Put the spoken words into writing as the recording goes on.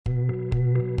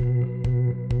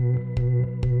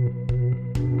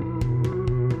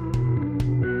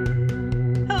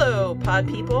odd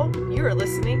people. You are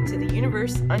listening to The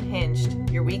Universe Unhinged,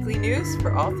 your weekly news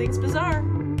for all things bizarre.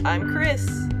 I'm Chris.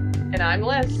 And I'm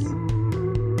Liz.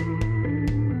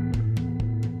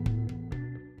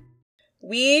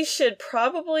 We should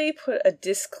probably put a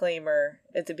disclaimer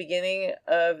at the beginning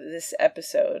of this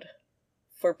episode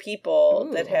for people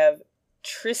that have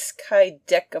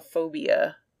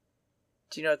Triskaidekaphobia.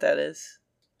 Do you know what that is?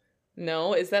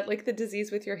 No, is that like the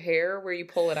disease with your hair where you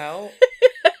pull it out?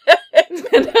 Is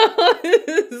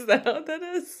that what that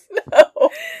is? No.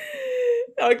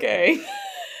 Okay.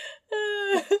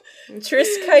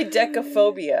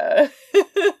 Triskaidekaphobia.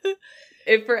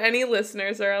 If for any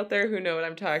listeners are out there who know what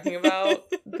I'm talking about,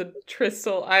 the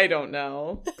Tristal, I don't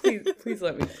know. Please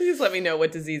let me know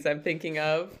what disease I'm thinking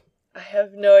of. I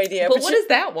have no idea. But what is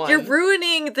that one? You're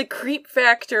ruining the creep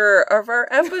factor of our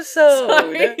episode.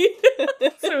 Sorry.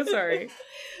 So sorry.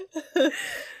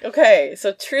 Okay,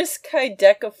 so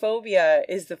Triskaidekaphobia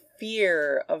is the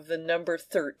fear of the number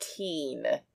 13.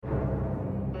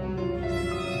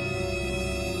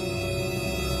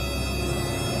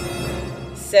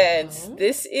 Since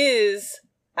this is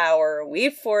our,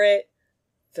 wait for it,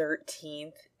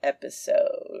 13th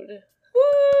episode. Woo!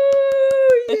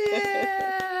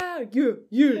 Yeah!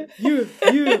 Yeah!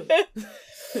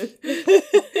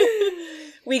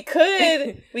 We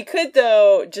could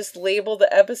though just label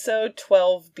the episode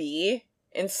 12B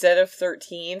instead of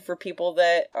 13 for people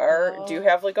that do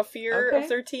have like a fear of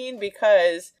 13,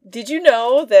 because did you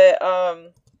know that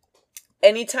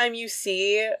anytime you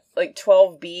see like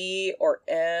 12B or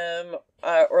M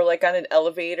or like on an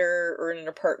elevator or in an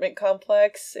apartment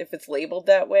complex, if it's labeled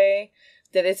that way,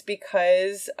 that it's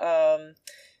because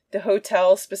the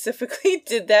hotel specifically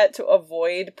did that to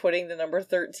avoid putting the number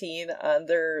 13 on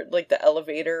their, like, the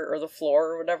elevator or the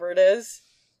floor or whatever it is.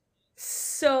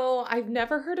 So, I've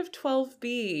never heard of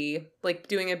 12B, like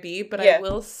doing a B, but yeah.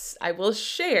 I will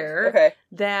share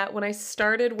that when I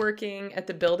started working at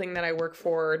the building that I work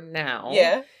for now,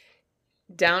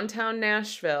 downtown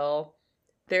Nashville,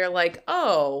 they're like,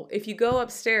 oh, if you go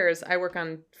upstairs, I work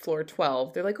on floor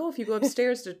 12. They're like, oh, if you go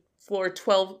upstairs to floor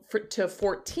 12 to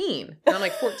 14. And I'm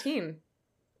like, 14?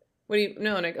 What do you...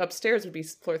 No, and upstairs would be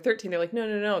floor 13. They're like,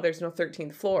 no, there's no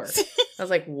 13th floor. I was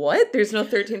like, what? There's no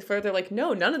 13th floor? They're like,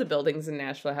 no, none of the buildings in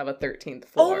Nashville have a 13th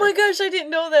floor. Oh my gosh, I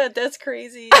didn't know that. That's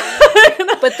crazy.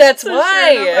 But that's so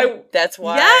why. Sure that's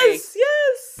why. Yes.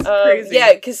 Crazy.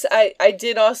 Yeah, because I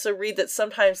did also read that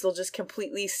sometimes they'll just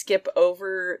completely skip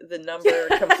over the number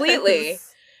completely.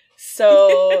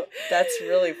 So that's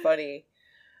really funny.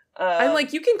 I'm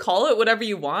like, you can call it whatever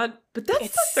you want, but that's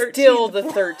it's the 13th still the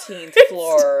 13th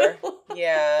floor.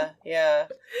 Yeah.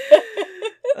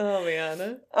 Oh,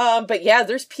 man. But yeah,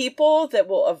 there's people that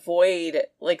will avoid,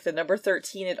 like, the number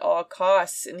 13 at all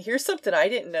costs. And here's something I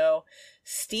didn't know.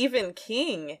 Stephen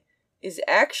King is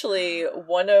actually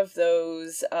one of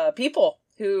those people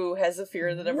who has a fear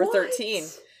of the number 13.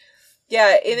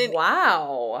 Yeah, in an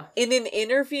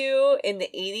interview in the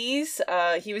 80s,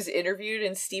 he was interviewed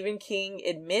and Stephen King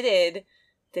admitted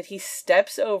that he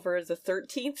steps over the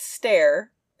 13th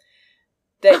stair,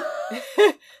 that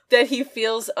that he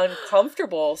feels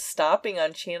uncomfortable stopping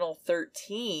on channel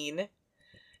 13, and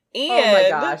oh my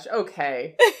gosh,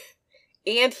 okay.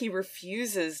 And he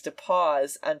refuses to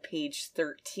pause on page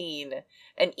 13.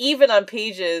 And even on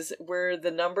pages where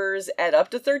the numbers add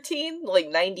up to 13, like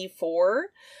 94,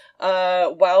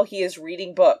 while he is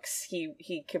reading books,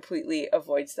 he completely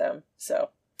avoids them. So,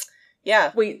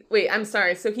 yeah. Wait, I'm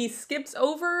sorry. So he skips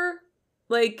over,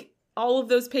 like, all of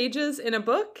those pages in a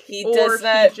book? He does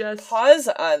not pause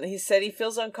on. He said he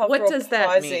feels uncomfortable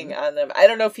pausing on them. I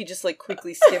don't know if he just, like,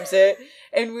 quickly skims it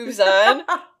and moves on.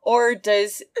 Or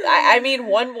does... I mean,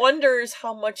 one wonders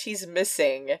how much he's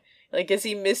missing. Like, is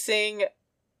he missing...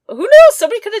 Who knows?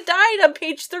 Somebody could have died on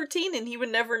page 13 and he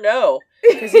would never know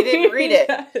because he didn't read it.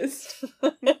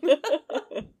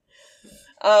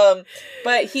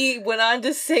 But he went on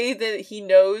to say that he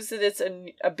knows that it's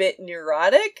a bit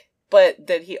neurotic, but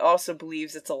that he also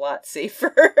believes it's a lot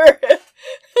safer.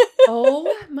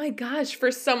 Oh my gosh.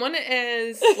 For someone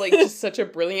as, like, just such a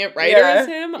brilliant writer as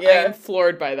him, I am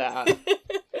floored by that.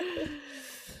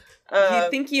 You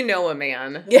think you know a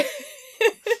man. Yeah.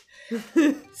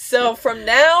 So from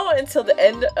now until the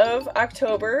end of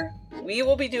October, we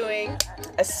will be doing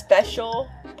a special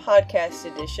podcast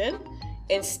edition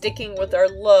and sticking with our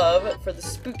love for the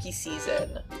spooky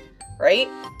season. Right?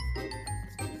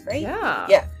 Yeah.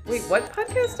 Yeah. Wait, what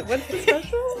podcast? What's the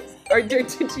special? Or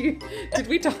did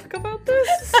we talk about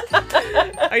this?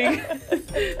 Are you...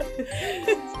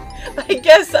 I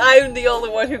guess I'm the only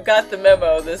one who got the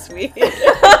memo this week. Is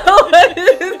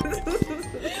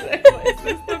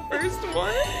this the first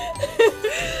one?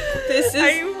 This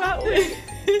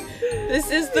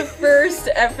is the first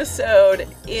episode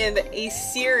in a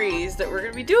series that we're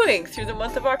going to be doing through the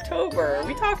month of October.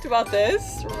 We talked about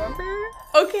this, remember?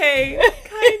 Okay,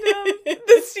 kind of.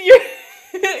 This year,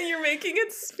 you're making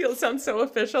it sound so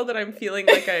official that I'm feeling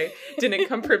like I didn't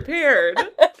come prepared.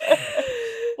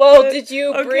 Well, did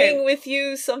you bring with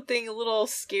you something a little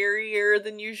scarier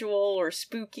than usual or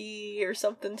spooky or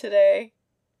something today?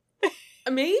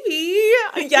 Maybe.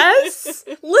 Yes.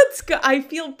 Let's go. I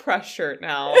feel pressure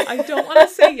now. I don't want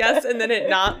to say yes and then it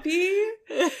not be.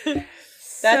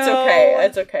 That's okay.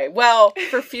 That's okay. Well,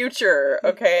 for future,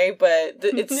 okay? But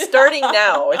it's starting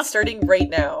now. It's starting right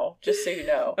now, just so you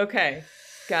know. Okay.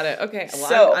 Got it. Okay. Well,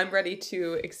 so, I'm ready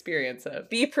to experience it.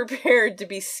 Be prepared to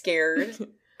be scared,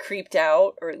 creeped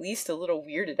out, or at least a little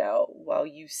weirded out while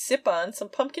you sip on some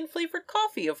pumpkin-flavored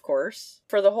coffee, of course,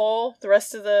 for the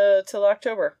rest of till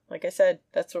October. Like I said,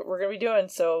 that's what we're going to be doing,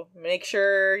 so make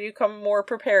sure you come more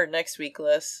prepared next week,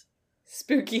 Liz.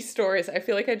 Spooky stories. I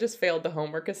feel like I just failed the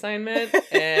homework assignment,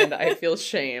 and I feel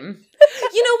shame.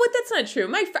 You know what? That's not true.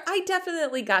 I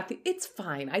definitely got it's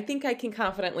fine. I think I can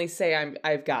confidently say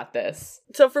I've got this.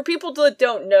 So for people that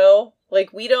don't know,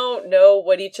 like, we don't know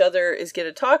what each other is going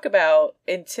to talk about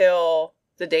until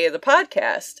the day of the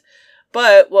podcast.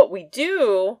 But what we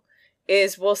do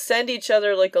is we'll send each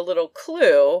other, like, a little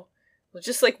clue,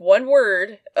 just, like, one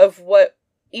word of what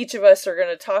each of us are going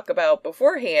to talk about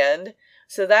beforehand.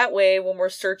 So that way, when we're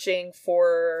searching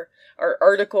for our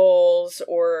articles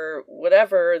or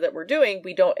whatever that we're doing,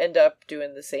 we don't end up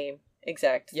doing the same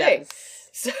exact thing.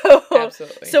 So,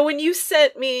 absolutely. So when you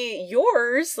sent me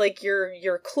yours, like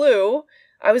your clue,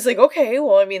 I was like, okay,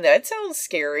 well, I mean, that sounds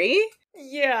scary.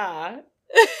 Yeah.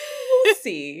 We'll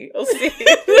see. We'll see.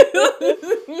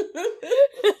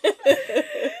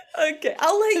 Okay,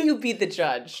 I'll let you be the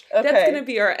judge. Okay. That's going to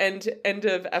be our end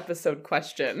of episode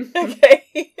question. Okay.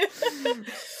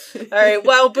 All right.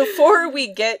 Well, before we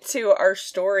get to our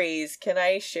stories, can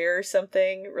I share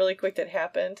something really quick that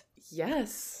happened?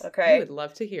 Yes. Okay. I would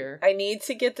love to hear. I need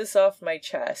to get this off my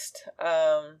chest.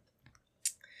 I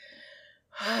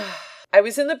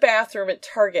was in the bathroom at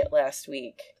Target last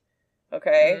week.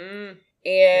 Okay.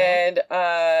 And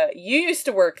you used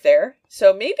to work there,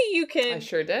 so maybe you can I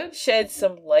sure did. Shed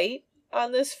some light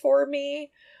on this for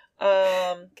me.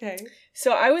 Okay.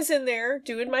 So I was in there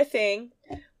doing my thing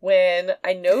when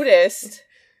I noticed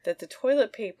that the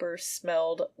toilet paper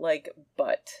smelled like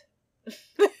butt.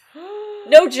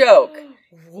 No joke.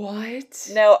 What?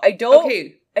 Now, I don't...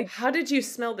 Okay, how did you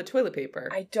smell the toilet paper?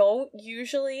 I don't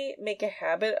usually make a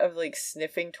habit of, like,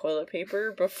 sniffing toilet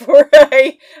paper before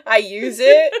I use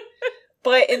it.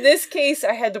 But in this case,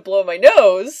 I had to blow my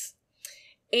nose,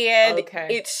 and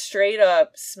it straight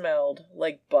up smelled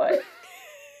like butt.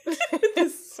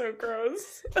 This is so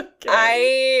gross.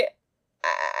 Okay.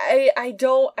 I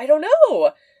don't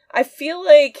know. I feel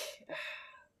like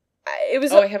it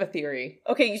was. I have a theory.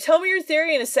 Okay, you tell me your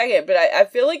theory in a second, but I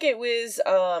feel like it was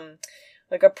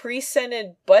like a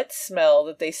pre-scented butt smell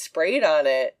that they sprayed on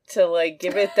it to, like,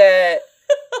 give it that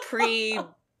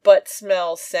pre-butt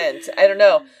smell scent. I don't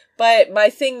know. But my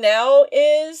thing now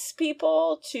is,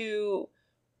 people, to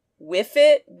whiff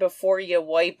it before you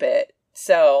wipe it.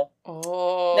 So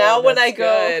now when I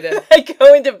go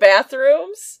into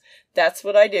bathrooms, that's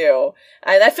what I do.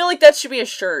 And I feel like that should be a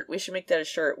shirt. We should make that a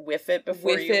shirt. Whiff it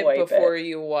before you wipe it. Before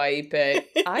you wipe it.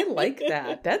 I like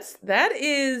that. That's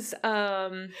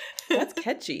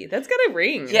catchy. That's got a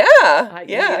ring. Yeah.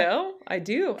 Yeah. You know, I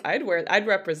do. I'd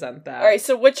represent that. All right.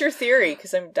 So what's your theory?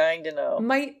 Because I'm dying to know.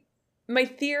 My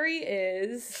theory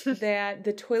is that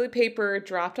the toilet paper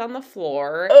dropped on the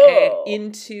floor and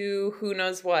into who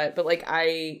knows what, but, like,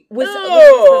 don't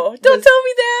tell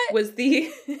me that. Was the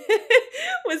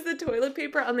toilet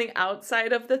paper on the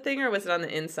outside of the thing, or was it on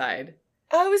the inside?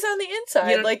 Oh, it was on the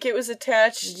inside, like it was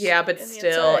attached. Yeah, but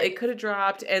still, it could have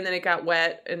dropped, and then it got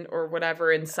wet or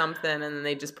whatever in something, and then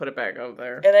they just put it back over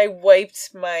there. And I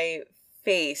wiped my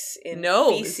face in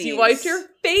feces. You wiped your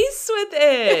face with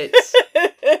it.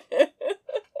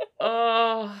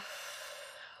 Oh,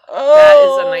 that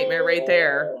is a nightmare right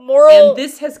there. And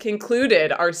this has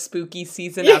concluded our spooky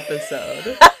season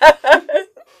episode.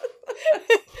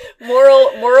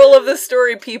 Moral of the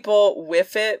story, people,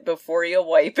 whiff it before you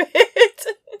wipe it.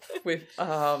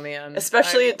 Oh man.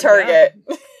 Especially at Target.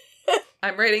 Yeah.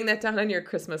 I'm writing that down on your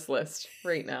Christmas list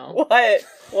right now.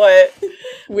 What?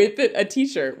 With a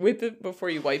t-shirt. With it before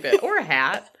you wipe it. Or a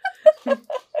hat.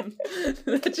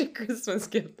 That's your Christmas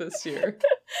gift this year.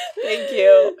 Thank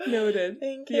you. Noted.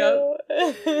 Thank you.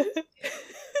 Yep.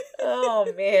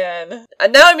 Oh, man.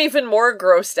 Now I'm even more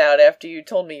grossed out after you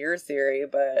told me your theory,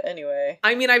 but anyway.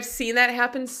 I mean, I've seen that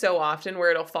happen so often where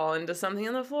it'll fall into something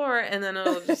on the floor and then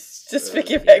it'll just... just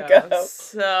pick it back up.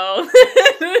 So,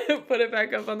 put it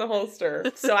back up on the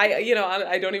holster. So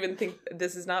I don't even think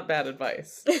this is not bad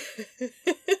advice.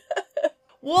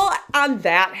 Well, on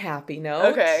that happy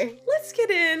note, let's get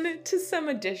into some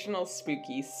additional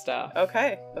spooky stuff.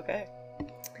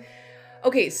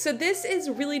 Okay, so this is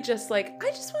really just like, I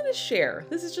just want to share.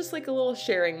 This is just like a little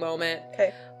sharing moment.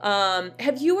 Okay.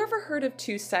 Have you ever heard of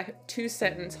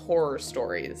two-sentence horror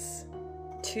stories?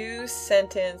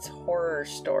 Two-sentence horror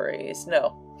stories?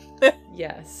 No.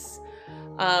 Yes.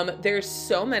 There's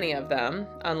so many of them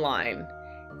online,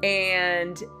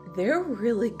 and they're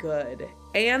really good.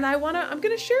 And I'm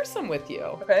going to share some with you.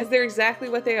 Okay. Because they're exactly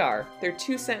what they are. They're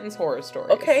two-sentence horror stories.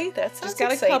 Okay, that sounds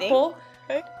exciting. Just got a couple.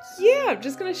 Okay. Yeah, I'm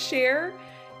just going to hear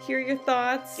your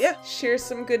thoughts. Yeah. Share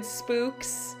some good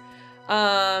spooks.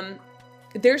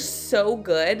 They're so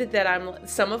good that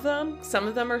some of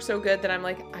them are so good that I'm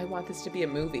like, I want this to be a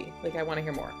movie. Like, I want to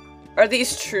hear more. Are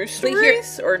these true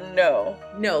stories or no?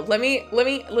 No, let me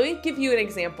give you an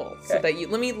example so that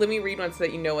let me read one so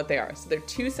that you know what they are. So they're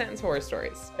two-sentence horror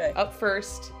stories. Okay. Up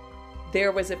first,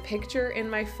 there was a picture in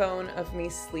my phone of me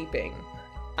sleeping.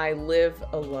 I live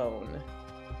alone.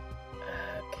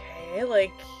 Okay,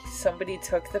 like somebody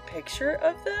took the picture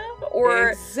of them, or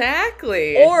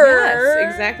exactly, or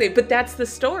yes, exactly. But that's the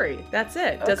story. That's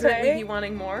it. Doesn't it leave you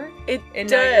wanting more? It and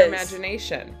does. Now your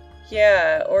imagination.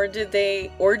 Yeah, or did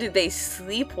they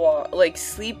sleepwalk, like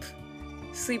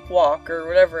sleepwalk or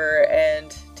whatever,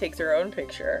 and take their own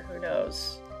picture? Who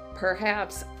knows?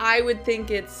 Perhaps. I would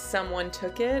think it's someone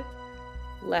took it,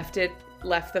 left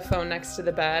the phone next to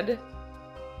the bed,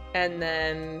 and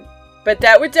then. But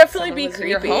that would definitely be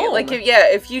creepy. Like,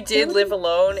 if you did live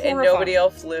alone and nobody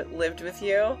else lived with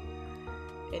you,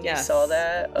 and you saw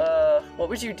that, what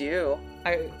would you do?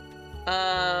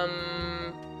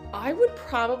 I would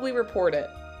probably report it.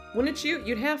 Wouldn't you?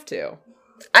 You'd have to.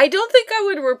 I don't think I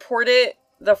would report it.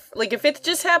 If it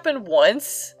just happened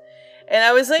once, and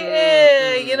I was like,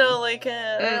 I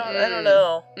don't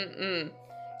know.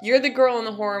 You're the girl in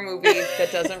the horror movie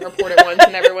that doesn't report it once,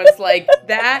 and everyone's like,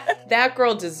 that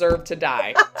girl deserved to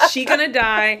die. She gonna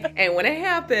die, and when it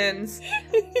happens,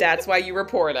 that's why you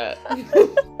report it.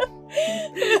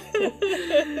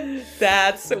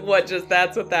 That's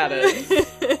what that is.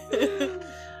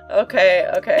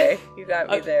 Okay. You got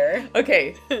me there.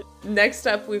 Okay. Next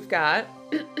up, we've got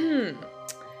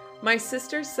my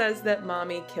sister says that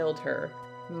mommy killed her.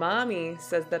 Mommy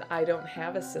says that I don't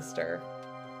have a sister.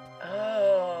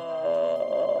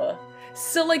 Oh.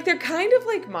 So, like, they're kind of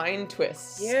like mind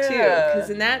twists, too.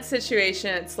 Because in that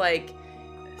situation, it's like,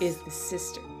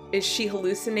 is she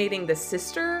hallucinating the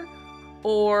sister?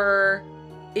 Or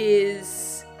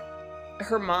is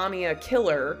her mommy a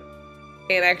killer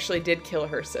and actually did kill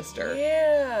her sister?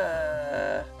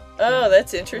 Yeah. Oh,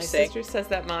 that's interesting. My sister says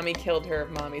that mommy killed her.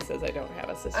 Mommy says I don't have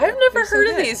a sister. I've never heard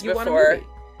of these before.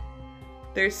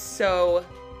 They're so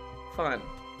fun.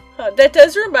 That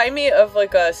does remind me of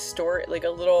like a story, like a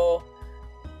little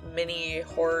mini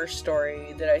horror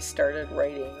story that I started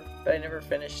writing, but I never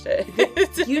finished it.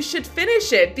 You should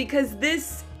finish it because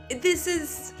this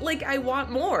is like, I want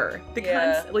more.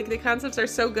 The concepts are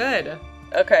so good.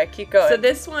 Okay, keep going. So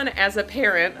this one, as a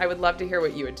parent, I would love to hear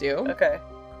what you would do. Okay.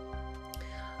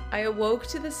 I awoke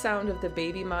to the sound of the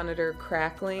baby monitor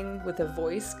crackling with a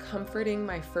voice comforting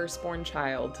my firstborn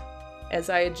child. As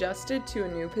I adjusted to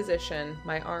a new position,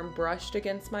 my arm brushed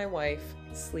against my wife,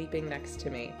 sleeping next to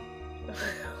me.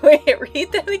 Wait,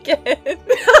 read that again.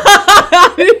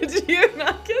 Did you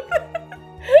not get that?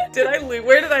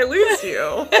 Where did I lose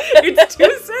you? It's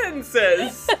two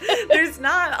sentences. There's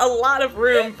not a lot of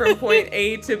room from point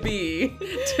A to B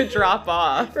to drop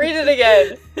off. Read it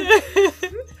again.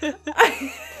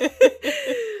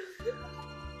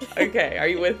 Okay, are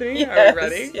you with me? Yes, are we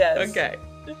ready? Yes. Okay.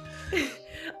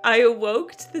 I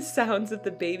awoke to the sounds of the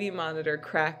baby monitor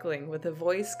crackling with a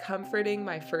voice comforting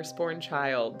my firstborn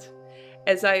child.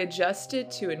 As I adjusted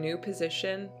to a new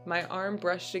position, my arm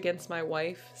brushed against my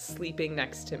wife, sleeping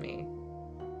next to me.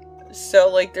 So,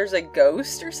 like, there's a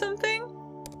ghost or something?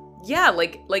 Yeah,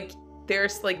 like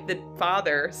there's, like, the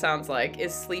father, sounds like,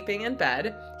 is sleeping in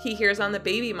bed. He hears on the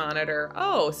baby monitor,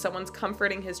 oh, someo's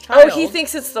comforting his child. Oh, he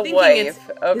thinks it's the wife.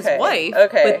 His wife.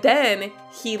 Okay. But then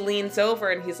he leans over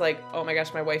and he's like, oh my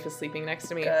gosh, my wife is sleeping next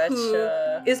to me.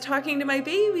 Gotcha. Who is talking to my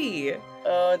baby?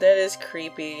 Oh, that is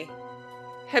creepy.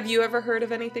 Have you ever heard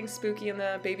of anything spooky in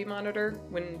the baby monitor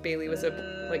when Bailey was a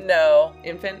no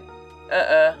infant?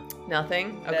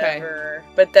 Nothing? Okay. Never.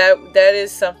 But that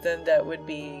is something that would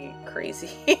be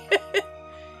crazy.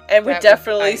 And would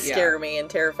definitely scare me and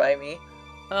terrify me.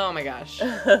 Oh my gosh.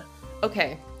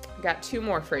 Okay. Got 2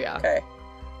 more for you. Okay.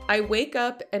 I wake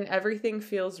up and everything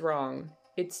feels wrong.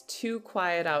 It's too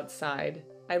quiet outside.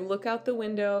 I look out the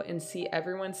window and see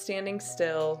everyone standing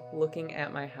still, looking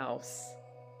at my house.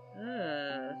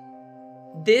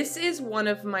 This is one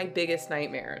of my biggest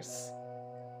nightmares.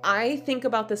 I think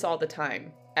about this all the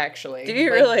time, actually. Do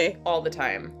you really? All the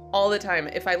time. All the time.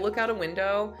 If I look out a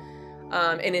window,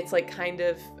 and it's like kind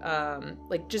of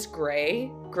like just gray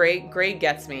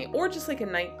gets me, or just like a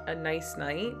nice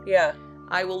night. Yeah.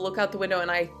 I will look out the window and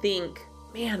I think,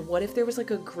 man, what if there was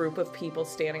like a group of people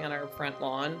standing on our front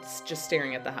lawn just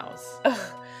staring at the house?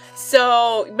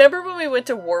 So, remember when we went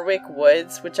to Warwick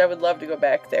Woods, which I would love to go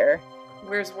back there.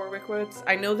 Where's Warwick Woods?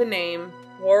 I know the name.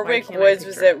 Warwick Woods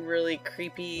was that really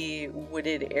creepy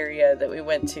wooded area that we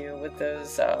went to with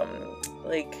those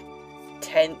like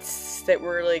tents that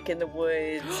were like in the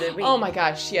woods. And oh my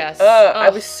gosh, yes. I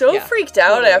was so freaked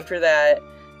out after that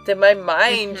my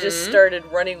mind just started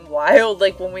running wild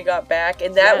like when we got back.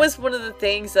 And that was one of the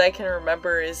things that I can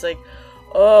remember is like,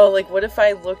 like what if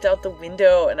I looked out the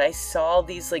window and I saw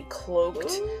these like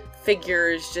cloaked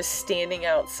figures just standing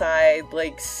outside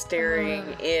like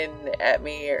staring in at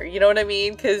me, or you know what I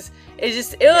mean? Because it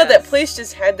just that place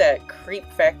just had that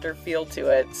creep factor feel to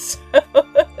it. So.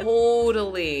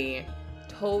 Totally.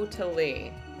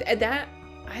 That,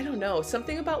 I don't know,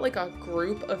 something about like a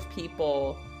group of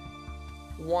people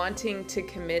wanting to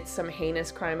commit some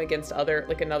heinous crime against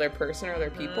another person or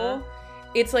other people.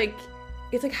 It's like,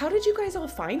 how did you guys all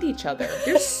find each other?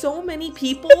 There's so many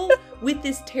people with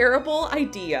this terrible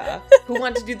idea who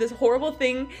want to do this horrible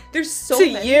thing. There's so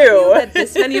many of you that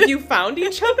this many of you found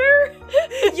each other?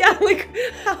 Yeah, like,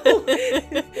 how?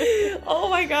 Oh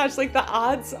my gosh, like the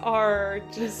odds are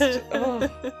just,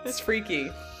 it's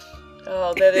freaky.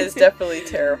 Oh, that is definitely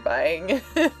terrifying.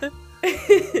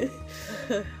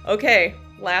 Okay,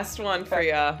 last one for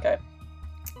ya.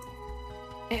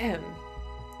 Okay.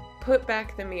 Put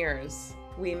back the mirrors.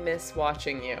 We miss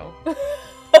watching you.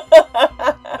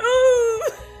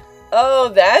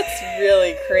 Oh, that's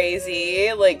really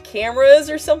crazy. Like cameras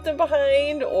or something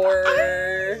behind,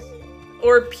 or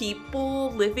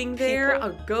people living there,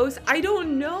 a ghost. I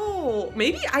don't know.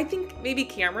 I think maybe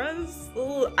cameras.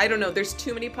 Ugh, I don't know. There's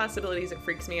too many possibilities. It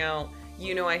freaks me out.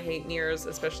 You know I hate mirrors,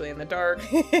 especially in the dark.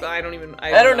 I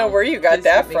don't know where you got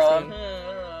that from.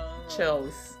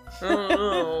 Chills.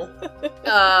 Oh.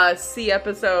 See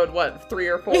episode 3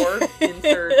 or 4.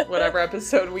 Insert whatever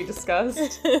episode we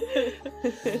discussed.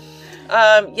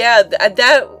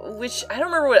 That which I don't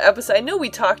remember what episode. I know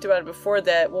we talked about it before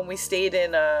that when we stayed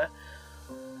in.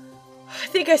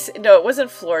 It wasn't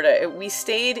Florida. We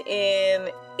stayed in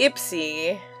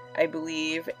Ipsy, I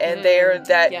believe, and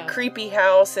that creepy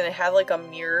house, and it had like a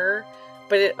mirror,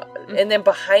 but and then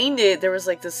behind it there was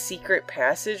like the secret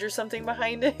passage or something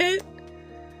behind it.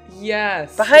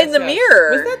 Yes. Behind the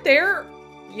mirror. Was that there?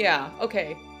 Yeah.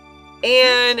 Okay.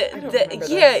 And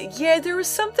there was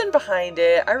something behind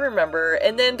it. I remember.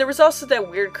 And then there was also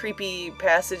that weird, creepy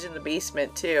passage in the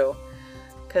basement too,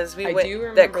 because we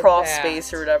went that crawl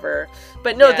space or whatever.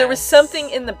 But no, there was something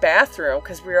in the bathroom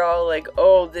because we were all like,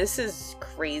 "Oh, this is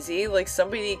crazy! Like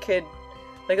somebody could,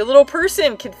 like a little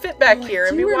person could fit back here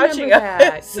and be watching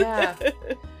us." Yeah.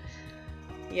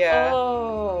 Yeah.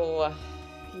 Oh.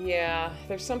 Yeah,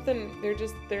 there's something,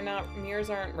 mirrors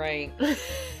aren't right.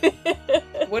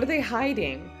 What are they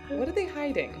hiding? I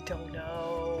don't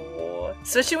know.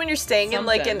 Especially when you're staying in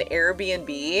like an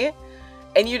Airbnb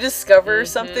and you discover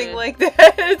something like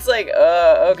that. It's like,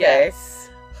 okay. Yes.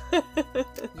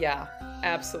 Yeah,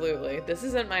 absolutely. This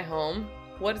isn't my home.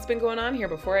 What's been going on here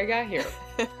before I got here?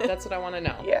 That's what I want to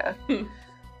know. Yeah.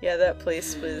 Yeah, that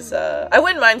place was, I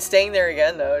wouldn't mind staying there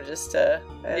again, though, just to,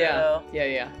 I don't know.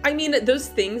 Yeah. I mean, those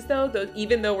things, though,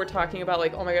 even though we're talking about,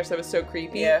 like, oh my gosh, that was so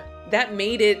creepy, that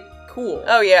made it cool.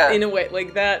 Oh, yeah. In a way,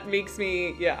 like, that makes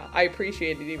me, I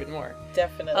appreciate it even more.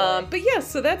 Definitely. But yeah,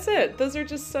 so that's it. Those are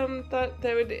just some that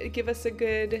would give us a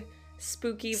good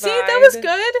spooky vibe. See, that was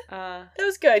good. That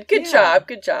was good. Good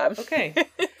job. Okay.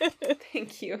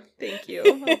 Thank you.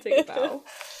 I'll take a bow.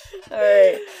 All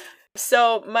right.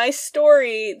 So, my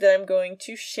story that I'm going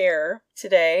to share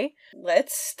today,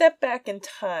 let's step back in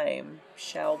time,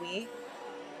 shall we?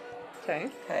 Okay.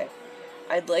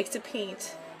 I'd like to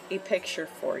paint a picture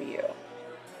for you.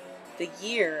 The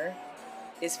year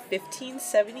is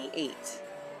 1578,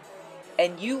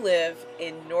 and you live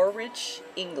in Norwich,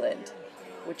 England,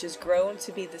 which has grown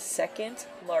to be the second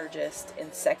largest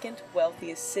and second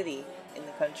wealthiest city in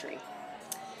the country.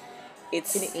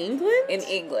 It's in England? In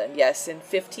England, yes, in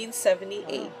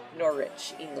 1578,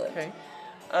 Norwich, England. Okay.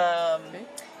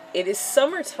 It is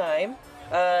summertime,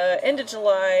 end of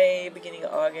July, beginning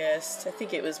of August. I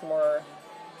think it was more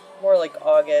like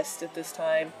August at this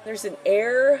time. There's an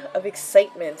air of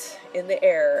excitement in the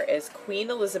air as Queen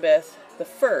Elizabeth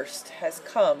I has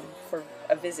come for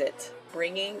a visit,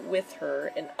 bringing with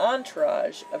her an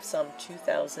entourage of some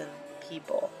 2,000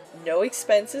 people. No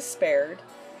expense is spared,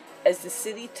 as the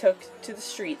city took to the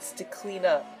streets to clean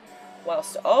up,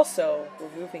 whilst also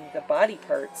removing the body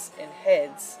parts and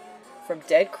heads from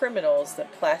dead criminals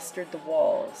that plastered the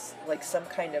walls like some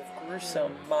kind of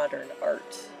gruesome modern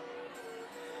art.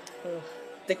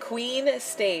 The Queen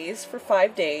stays for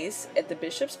 5 days at the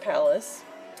Bishop's Palace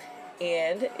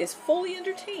and is fully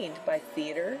entertained by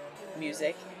theater,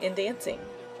 music, and dancing.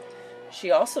 She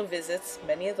also visits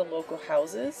many of the local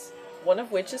houses, one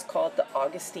of which is called the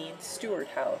Augustine Stewart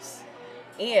House,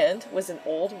 and was an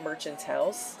old merchant's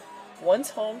house,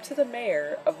 once home to the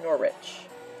mayor of Norwich.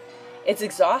 It's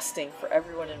exhausting for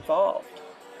everyone involved,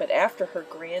 but after her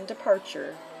grand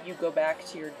departure, you go back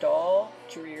to your dull,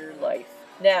 drear life.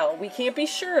 Now, we can't be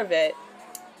sure of it,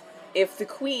 if the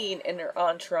Queen and her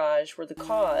entourage were the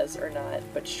cause or not,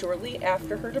 but shortly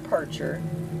after her departure,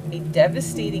 a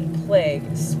devastating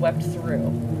plague swept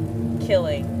through,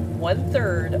 killing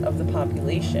 1/3 of the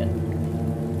population.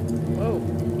 Whoa.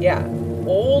 Yeah.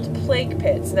 Old plague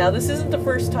pits. Now, this isn't the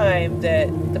first time that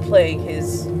the plague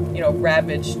has,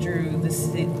 ravaged through the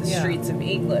streets of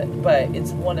England, but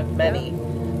it's one of many.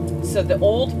 Yeah. So the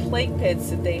old plague pits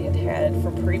that they had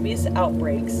from previous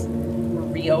outbreaks were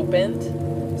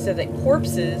reopened so that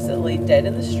corpses that lay dead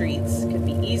in the streets could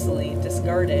be easily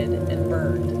discarded and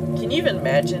burned. Can you even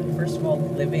imagine, first of all,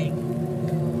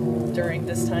 living during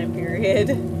this time period?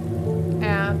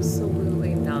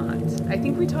 Absolutely not. I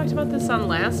think we talked about this on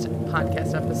last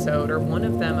podcast episode, or one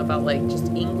of them, about just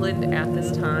England at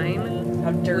this time.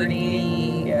 How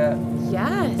dirty. Yeah.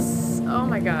 Yes. Oh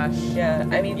my gosh. Yeah.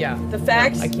 I mean, the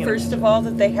fact, first of all,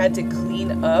 that they had to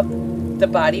clean up the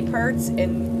body parts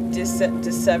and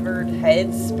dissevered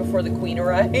heads before the Queen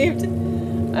arrived.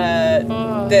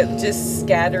 That just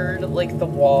scattered the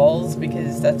walls,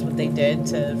 because that's what they did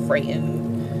to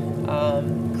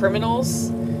frighten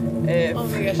criminals. Oh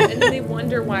my gosh. And then they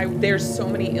wonder why there's so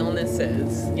many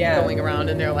illnesses going around,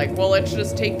 and they're like, well, let's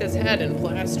just take this head and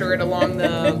plaster it along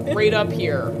right up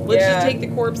here. Let's just take the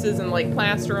corpses and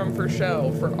plaster them for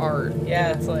show, for art. Yeah.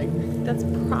 And it's that's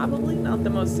probably not the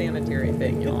most sanitary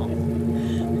thing, y'all.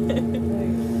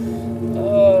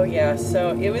 Oh yeah,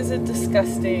 so it was a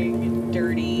disgusting,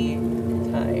 dirty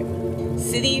time.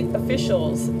 City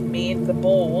officials made the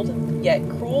bold yet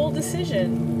cruel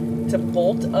decision to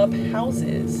bolt up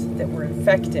houses that were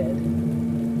infected,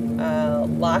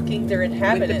 locking their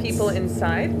inhabitants. With the people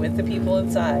inside? With the people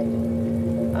inside.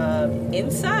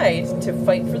 Inside to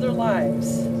fight for their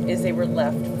lives as they were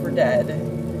left for dead.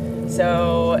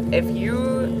 So if you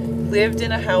lived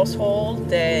in a household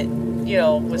that,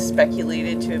 was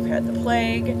speculated to have had the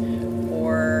plague,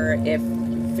 or if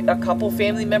a couple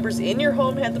family members in your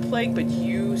home had the plague, but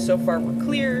you so far were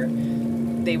clear,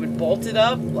 they would bolt it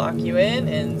up, lock you in,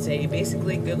 and say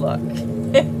basically good luck.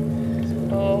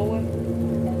 Oh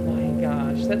my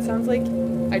gosh. That sounds like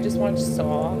I just watched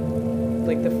Saw.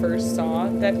 The first Saw.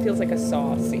 That feels like a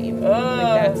Saw scene.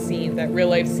 That scene, that real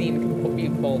life scene can be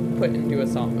put into a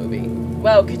Saw movie.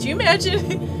 Well, could you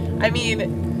imagine? I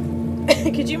mean,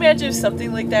 could you imagine if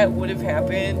something like that would have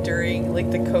happened during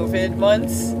the COVID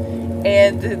months?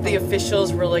 And the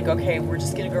officials were like, okay, we're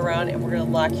just going to go around and we're going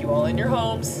to lock you all in your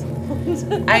homes.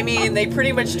 I mean, they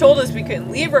pretty much told us we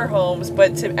couldn't leave our homes,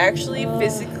 but to actually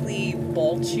physically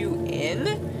bolt you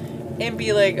in and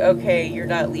be like, okay, you're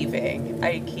not leaving.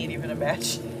 I can't even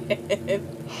imagine.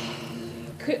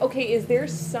 Okay, is there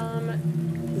some...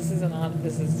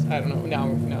 I don't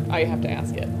know. No, I have to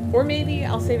ask it. Or maybe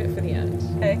I'll save it for the end.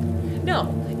 Okay. No.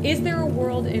 Is there a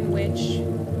world in which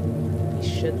we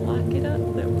should lock it up,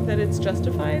 that it's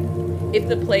justified? If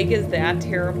the plague is that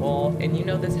terrible, and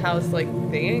this house, they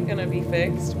ain't gonna be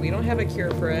fixed, we don't have a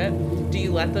cure for it, do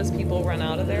you let those people run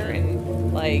out of there and,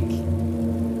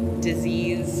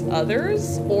 disease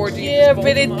others? Or do you just bolt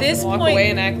them up and walk away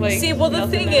and act like... See, well, the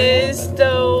thing is,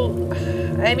 though,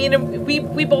 I mean,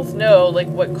 we both know,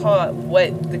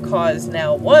 what the cause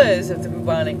now was of the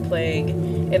bubonic plague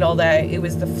and all that. It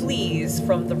was the fleas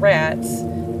from the rats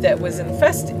that was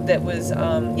infesting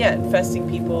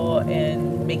people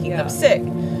and making them sick.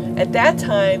 At that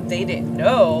time, they didn't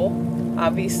know,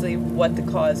 obviously, what the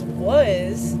cause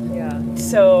was. Yeah.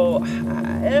 So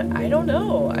I don't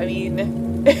know. I mean,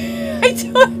 I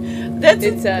don't.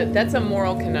 That's a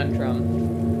moral conundrum.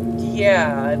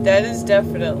 Yeah, that is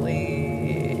definitely...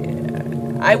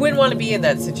 I wouldn't want to be in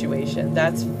that situation.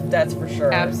 That's for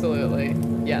sure. Absolutely.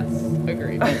 Yes.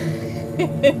 Agreed.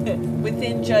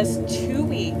 Within just 2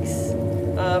 weeks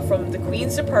from the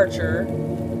Queen's departure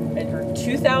and her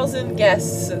 2,000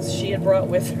 guests that she had brought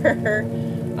with her,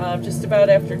 just about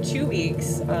after 2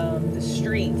 weeks, the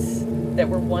streets that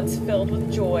were once filled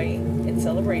with joy and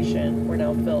celebration were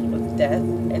now filled with death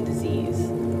and disease.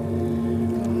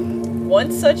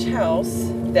 One such house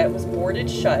that was boarded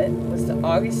shut was the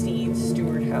Augustine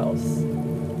Stewart House,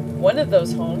 one of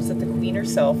those homes that the Queen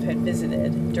herself had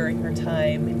visited during her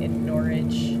time in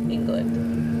Norwich,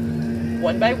 England.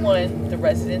 One by one, the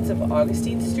residents of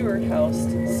Augustine Stewart House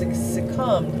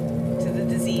succumbed to the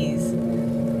disease,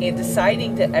 and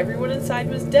deciding that everyone inside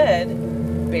was dead,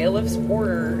 bailiffs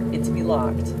ordered it to be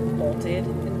locked, bolted,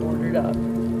 and boarded up,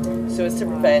 so as to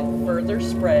prevent further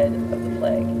spread of the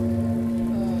plague.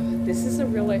 This is a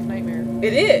real-life nightmare.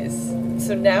 It is.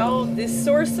 So now this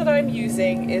source that I'm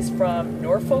using is from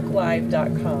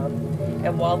norfolklive.com,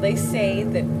 and while they say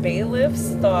that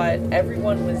bailiffs thought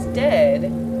everyone was dead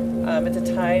at the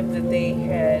time that they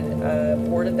had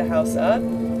boarded the house up,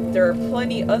 there are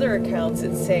plenty other accounts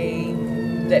that say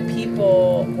that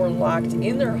people were locked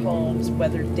in their homes,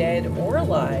 whether dead or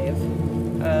alive,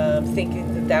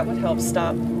 thinking that would help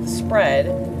stop the spread,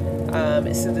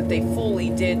 so that they fully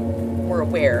were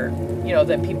aware,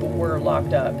 that people were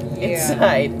locked up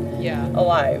inside,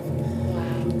 alive.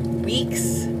 Wow.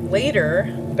 Weeks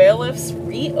later, bailiffs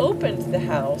reopened the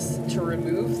house to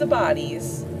remove the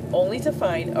bodies, only to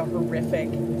find a horrific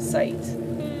sight.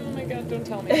 Oh my God, don't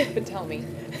tell me, but tell me.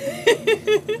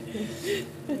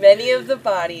 Many of the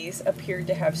bodies appeared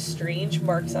to have strange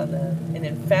marks on them, and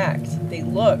in fact, they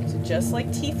looked just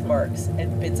like teeth marks,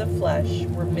 and bits of flesh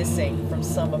were missing from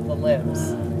some of the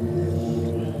limbs.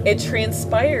 It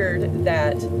transpired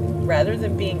that, rather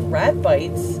than being rat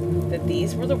bites, that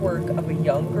these were the work of a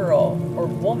young girl or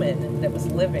woman that was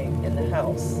living in the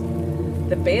house.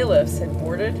 The bailiffs had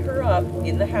boarded her up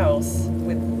in the house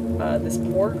with this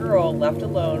poor girl left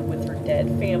alone with her dead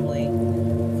family,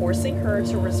 forcing her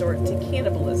to resort to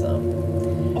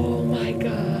cannibalism. Oh my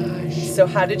gosh. So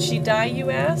how did she die,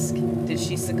 you ask? Did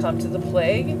she succumb to the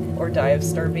plague or die of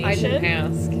starvation? I didn't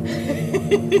ask.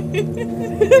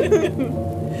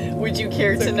 Would you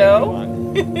care to know?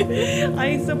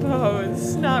 I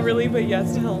suppose. Not really, but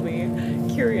yes, tell me.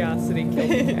 Curiosity killed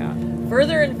the cat.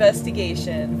 Further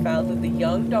investigation found that the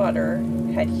young daughter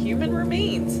had human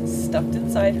remains stuffed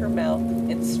inside her mouth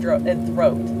and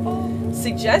throat,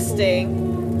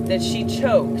 suggesting that she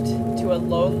choked to a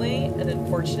lonely and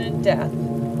unfortunate death,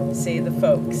 say the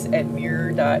folks at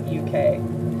mirror.uk.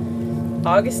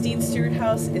 Augustine Stewart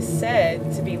House is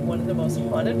said to be one of the most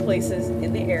haunted places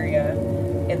in the area,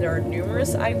 and there are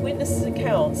numerous eyewitness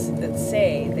accounts that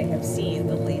say they have seen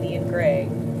the Lady in Grey,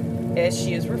 as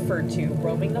she is referred to,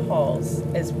 roaming the halls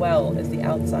as well as the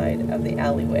outside of the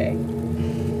alleyway.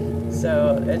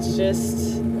 So it's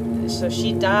just... So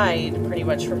she died pretty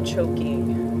much from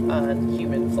choking on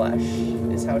human flesh,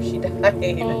 is how she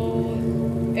died. Oh.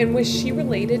 And was she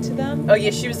related to them? Oh,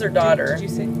 yeah, she was their daughter. Did you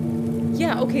say?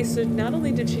 Yeah, okay, so not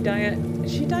only did she died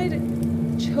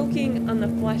choking on the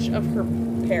flesh of her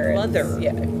parents. Mother.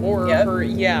 Yeah. Or her,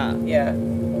 Yeah.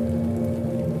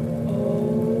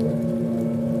 Oh,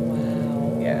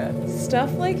 wow. Yeah.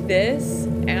 Stuff like this,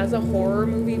 as a horror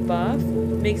movie buff,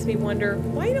 makes me wonder,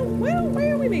 why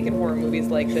are we making horror movies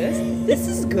like this? This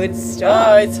is good stuff.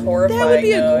 Oh, it's horrifying. That would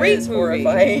be a great movie.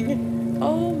 Horrifying.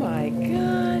 Oh my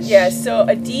gosh. Yeah, so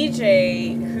a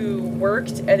DJ who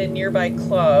worked at a nearby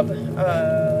club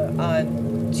on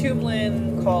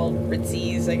Toomlin called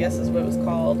Ritzy's, I guess is what it was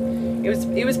called.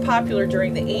 It was popular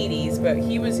during the 80s, but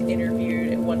he was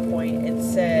interviewed at one point and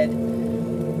said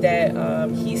that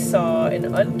he saw an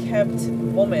unkempt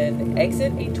woman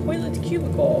exit a toilet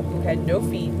cubicle who had no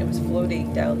feet and was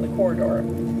floating down the corridor.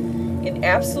 In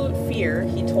absolute fear,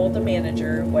 he told the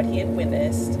manager what he had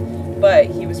witnessed, but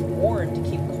he was warned to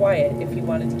keep quiet if he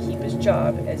wanted to keep his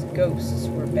job, as ghosts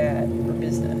were bad for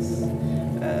business.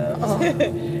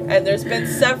 And there's been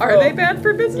several... Are they bad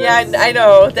for business? Yeah, I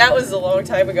know. That was a long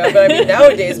time ago. But I mean,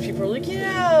 nowadays people are like,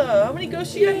 yeah, how many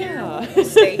ghosts you got here? We'll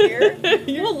stay here.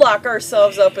 We'll lock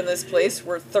ourselves up in this place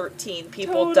where 13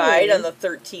 people died on the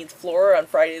 13th floor on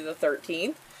Friday the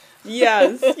 13th.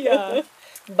 Yes, yeah.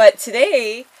 But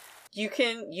today... You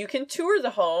can tour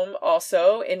the home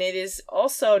also, and it is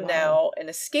also now an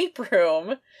escape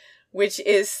room, which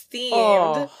is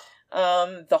themed.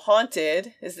 The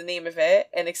Haunted is the name of it,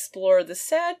 and explore the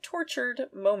sad, tortured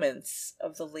moments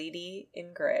of the Lady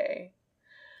in Grey.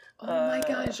 Oh my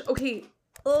gosh. Okay.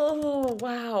 Oh,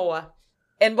 wow.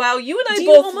 And while you and I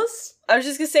both... I was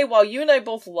just going to say, while you and I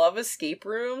both love escape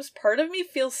rooms, part of me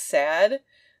feels sad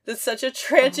that such a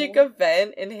tragic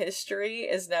event in history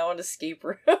is now an escape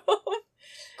room.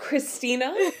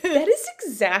 Christina, that is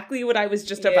exactly what I was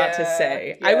just about to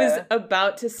say. Yeah. I was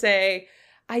about to say,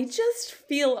 I just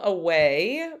feel a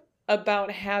way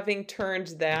about having turned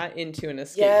that into an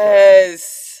escape room.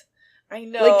 Yes. I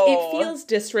know. Like, it feels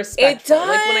disrespectful. It does.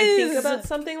 Like, when I think about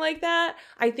something like that,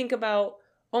 I think about,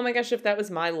 oh my gosh, if that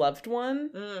was my loved one.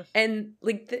 And,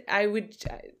 like, I would,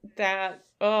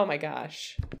 oh my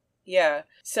gosh. Yeah.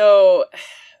 So...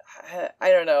 I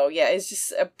don't know. Yeah, it's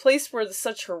just a place where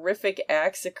such horrific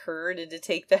acts occurred, and to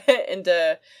take that and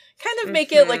to kind of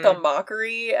make it like a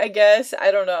mockery, I guess. I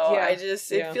don't know. Yeah.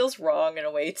 It feels wrong in a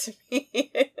way to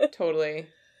me. Totally.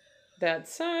 That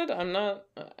said,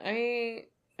 I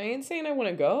ain't saying I want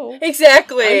to go.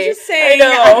 Exactly. I'm just saying I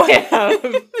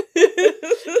know.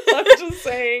 I'm just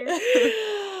saying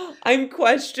I'm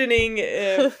questioning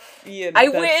if I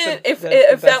wouldn't if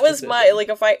that was decision. My like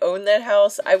if I owned that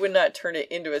house, I would not turn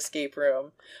it into escape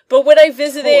room. But would I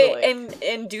visit it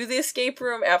and do the escape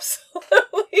room?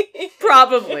 Absolutely.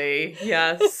 Probably,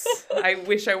 yes. I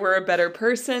wish I were a better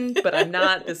person, but I'm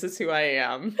not. This is who I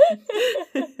am.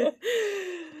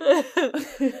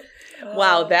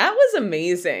 Wow, that was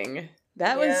amazing.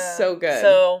 That was so good.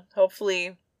 So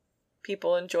hopefully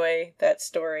people enjoy that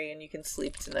story and you can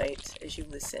sleep tonight as you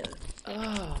listen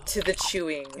to the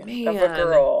chewing of a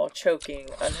girl choking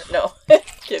on her. No,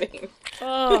 kidding.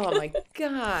 Oh my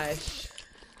gosh.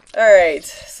 All right,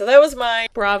 so that was my...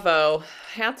 Bravo.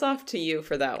 Hats off to you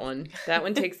for that one. That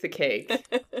one takes the cake.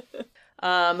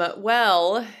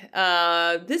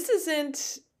 This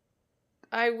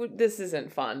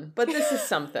isn't fun, but this is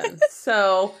something.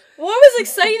 So... Well, I was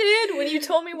excited when you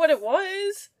told me what it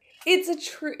was.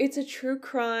 It's a true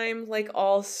crime, like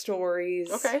all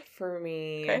stories for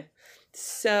me. Okay.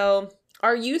 So,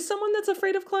 are you someone that's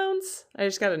afraid of clowns? I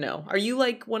just gotta know. Are you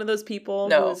like one of those people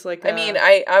who's like I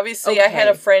had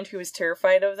a friend who was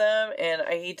terrified of them, and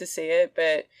I hate to say it,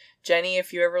 but Jenny,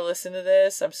 if you ever listen to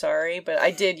this, I'm sorry, but I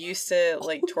did used to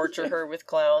like torture her with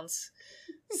clowns.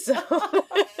 So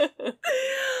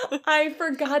I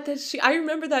forgot that I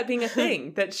remember that being a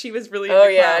thing, that she was really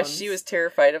into clowns. She was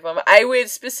terrified of them. I would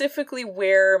specifically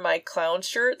wear my clown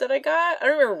shirt that I got. I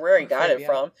don't remember where I got it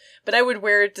from, but I would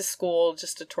wear it to school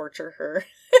just to torture her.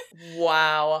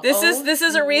 Wow. This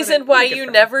is a reason why you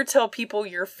never tell people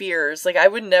your fears. Like, I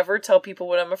would never tell people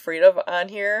what I'm afraid of on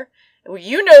here. Well,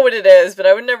 you know what it is, but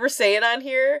I would never say it on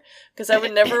here because I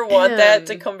would never want that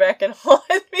to come back and haunt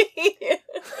me.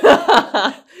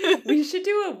 We should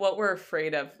do what we're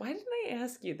afraid of. Why didn't I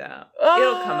ask you that?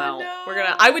 It'll come out.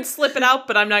 No. I would slip it out,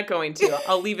 but I'm not going to.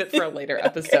 I'll leave it for a later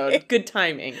episode. Okay. Good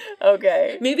timing.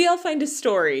 Okay. Maybe I'll find a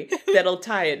story that'll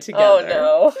tie it together. Oh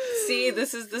no. See,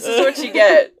 this is what you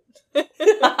get.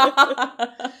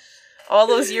 All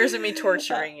those years of me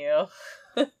torturing you.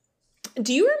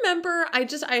 Do you remember,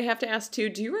 I have to ask too,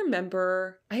 do you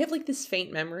remember, I have like this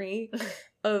faint memory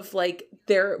of like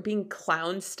there being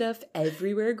clown stuff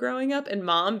everywhere growing up and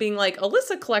mom being like,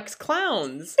 Alyssa collects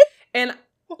clowns. And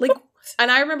like,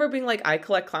 and I remember being like, I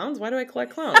collect clowns? Why do I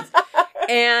collect clowns?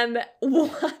 And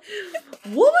what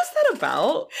was that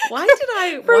about? Why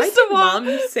did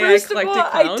mom say I collected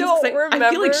clowns? I don't remember. I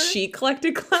feel like she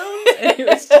collected clowns and it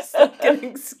was just like an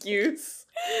excuse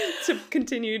to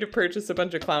continue to purchase a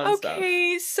bunch of clown stuff.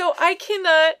 Okay, so I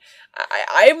cannot...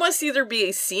 I must either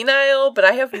be senile, but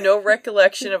I have no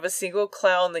recollection of a single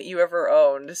clown that you ever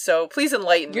owned. So please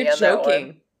enlighten me on that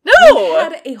one. No! We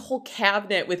had a whole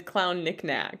cabinet with clown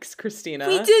knickknacks, Christina.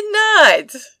 We did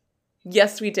not!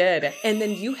 Yes, we did. And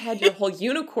then you had your whole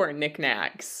unicorn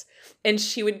knickknacks. And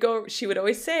she would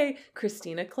always say,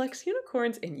 Christina collects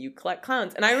unicorns and you collect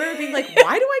clowns. And I remember being like,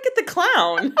 why do I get the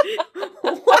clown?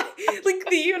 Why? Like,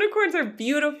 the unicorns are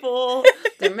beautiful.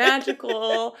 They're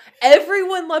magical.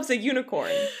 Everyone loves a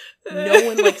unicorn. No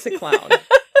one likes a clown.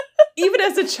 Even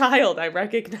as a child, I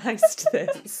recognized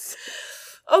this.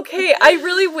 Okay, I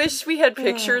really wish we had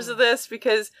pictures of this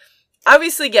because...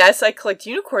 Obviously, yes, I collect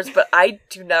unicorns, but I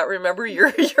do not remember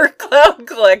your clown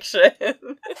collection.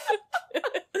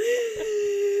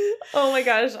 Oh my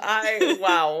gosh,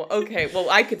 wow. Okay, well,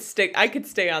 I could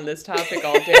stay on this topic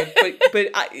all day, but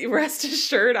rest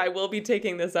assured, I will be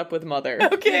taking this up with Mother.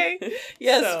 Okay.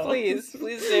 Yes, please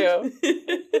do.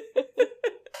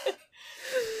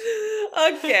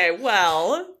 Okay,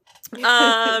 well,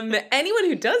 anyone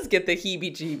who does get the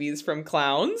heebie-jeebies from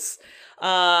clowns,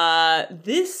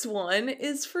 this one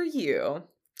is for you.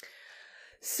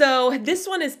 So this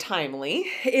one is timely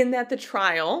in that the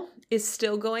trial is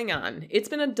still going on. It's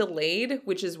been delayed,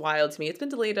 which is wild to me. It's been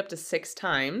delayed up to 6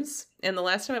 times. And the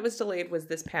last time it was delayed was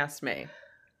this past May.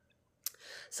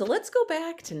 So let's go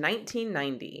back to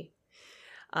 1990.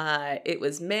 It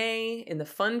was May in the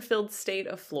fun-filled state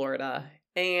of Florida.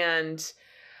 And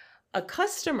a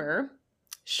customer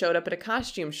showed up at a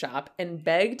costume shop and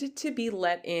begged to be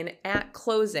let in at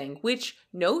closing, which,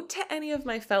 note to any of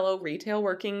my fellow retail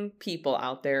working people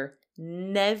out there,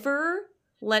 never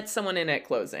let someone in at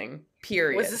closing,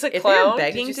 period. Was this a clown? If they're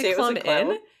begging to come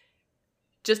in,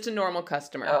 just a normal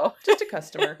customer. Oh. Just a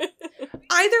customer.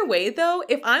 Either way, though,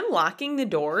 if I'm locking the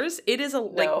doors, it is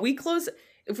like we close...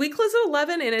 If we close at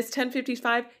 11 and it's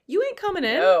 10:55, you ain't coming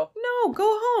in. No,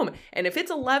 go home. And if it's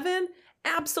 11,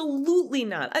 absolutely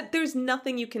not. There's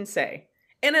nothing you can say.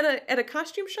 And at a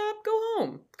costume shop, go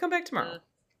home. Come back tomorrow.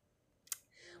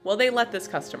 Well, they let this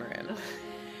customer in.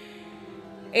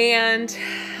 And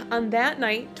on that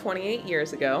night, 28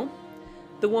 years ago,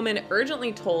 the woman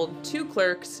urgently told 2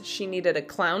 clerks she needed a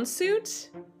clown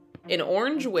suit, an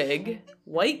orange wig,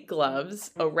 white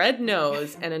gloves, a red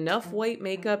nose, and enough white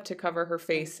makeup to cover her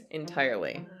face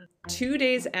entirely. 2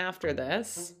 days after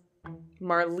this,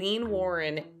 Marlene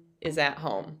Warren is at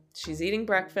home. She's eating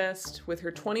breakfast with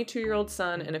her 22-year-old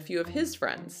son and a few of his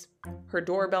friends. Her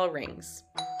doorbell rings.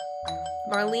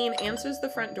 Marlene answers the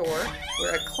front door,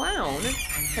 where a clown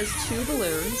has 2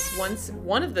 balloons.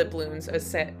 One of the balloons is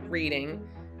set reading,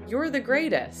 "You're the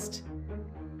greatest."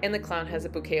 And the clown has a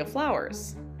bouquet of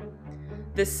flowers.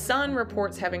 The son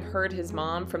reports having heard his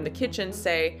mom from the kitchen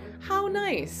say, "How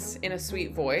nice," in a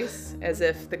sweet voice, as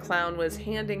if the clown was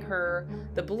handing her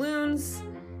the balloons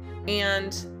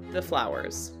and the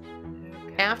flowers.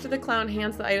 After the clown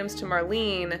hands the items to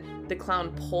Marlene, the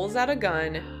clown pulls out a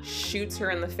gun, shoots her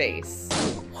in the face.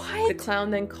 What? The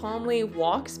clown then calmly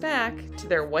walks back to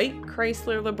their white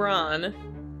Chrysler LeBron.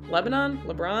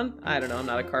 I don't know, I'm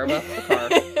not a car buff. A car.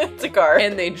 It's a car.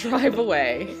 And they drive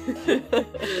away.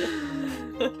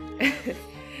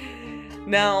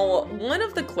 Now, one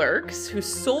of the clerks who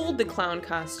sold the clown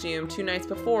costume 2 nights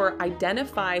before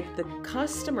identified the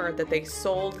customer that they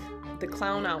sold the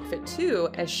clown outfit to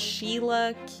as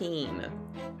Sheila Keene.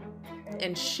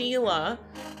 And Sheila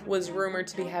was rumored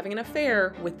to be having an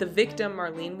affair with the victim,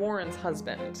 Marlene Warren's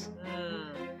husband.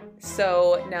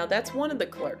 So now that's one of the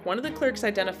clerks. One of the clerks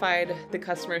identified the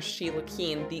customer as Sheila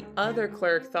Keene. The other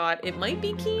clerk thought it might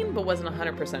be Keene, but wasn't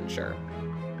 100% sure.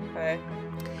 Okay.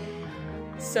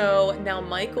 So now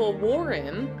Michael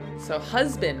Warren, so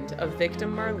husband of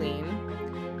victim Marlene,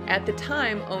 at the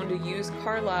time owned a used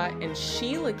car lot, and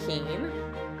Sheila Keene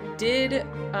did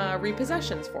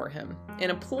repossessions for him.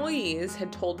 And employees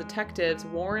had told detectives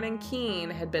Warren and Keene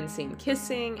had been seen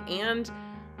kissing and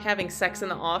having sex in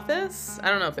the office. I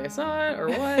don't know if they saw it or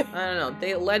what. I don't know.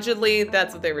 They allegedly,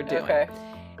 that's what they were doing. Okay.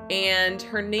 And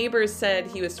her neighbors said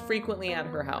he was frequently at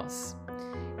her house.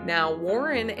 Now,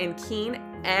 Warren and Keene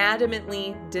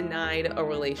adamantly denied a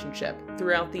relationship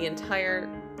throughout the entire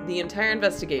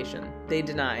investigation. They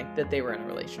denied that they were in a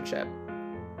relationship.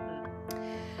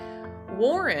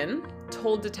 Warren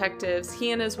told detectives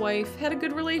he and his wife had a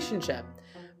good relationship,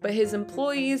 but his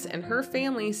employees and her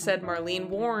family said Marlene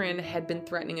Warren had been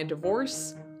threatening to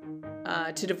divorce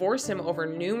him over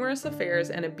numerous affairs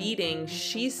and a beating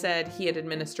she said he had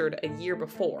administered a year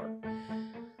before.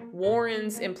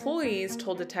 Warren's employees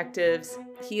told detectives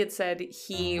he had said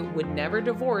he would never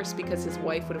divorce because his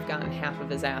wife would have gotten half of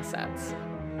his assets.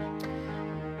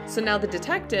 So now the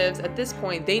detectives, at this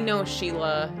point, they know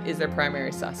Sheila is their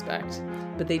primary suspect,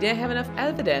 but they didn't have enough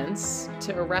evidence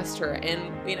to arrest her.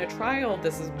 And in a trial,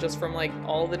 this is just from like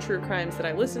all the true crimes that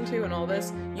I listen to and all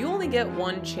this, you only get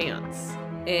one chance.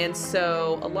 And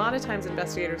so a lot of times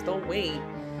investigators, they'll wait.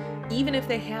 Even if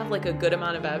they have like a good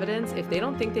amount of evidence, if they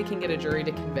don't think they can get a jury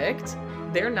to convict,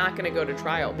 they're not going to go to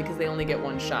trial because they only get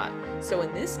one shot. So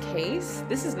in this case,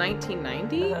 this is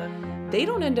 1990, they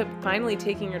don't end up finally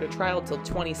taking her to trial till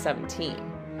 2017.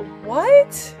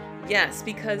 What? Yes,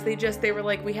 because they were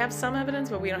like, we have some evidence,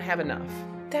 but we don't have enough.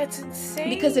 That's insane.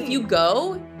 Because if you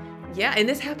go, yeah, and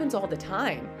this happens all the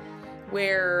time,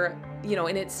 where, you know,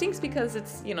 and it stinks because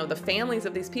it's, you know, the families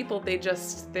of these people,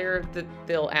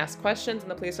 they'll ask questions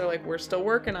and the police are like, we're still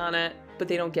working on it, but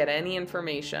they don't get any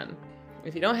information.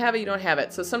 If you don't have it, you don't have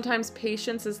it. So sometimes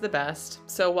patience is the best.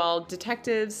 So while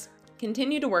detectives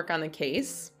continue to work on the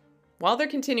case, while they're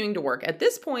continuing to work, at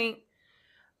this point,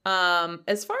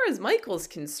 as far as Michael's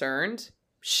concerned,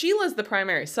 Sheila's the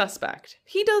primary suspect.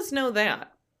 He does know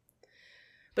that.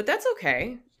 But that's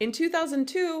okay. In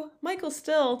 2002, Michael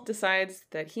still decides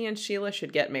that he and Sheila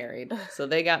should get married. So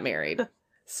they got married.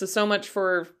 So much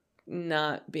for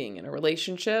not being in a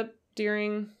relationship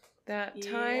during that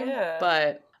time. Yeah.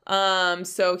 But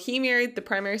so he married the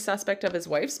primary suspect of his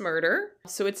wife's murder.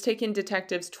 So it's taken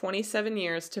detectives 27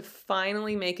 years to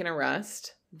finally make an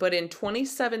arrest. But in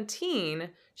 2017,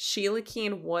 Sheila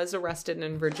Keene was arrested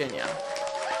in Virginia.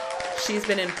 She's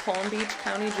been in Palm Beach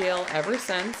County Jail ever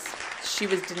since. She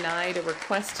was denied a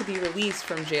request to be released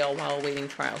from jail while awaiting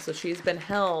trial. So she's been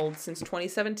held since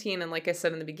 2017. And like I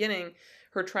said in the beginning,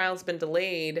 her trial's been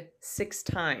delayed 6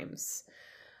 times.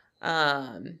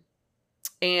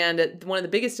 And one of the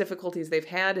biggest difficulties they've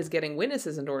had is getting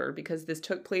witnesses in order because this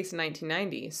took place in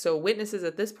 1990. So witnesses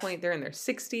at this point, they're in their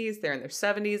 60s, they're in their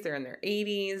 70s, they're in their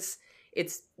 80s.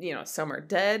 It's, some are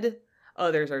dead.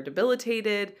 Others are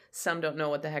debilitated. Some don't know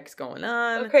what the heck's going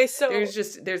on. Okay, so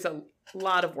there's a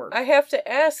lot of work. I have to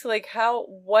ask,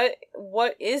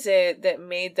 what is it that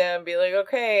made them be like,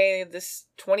 okay, this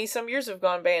 20-some years have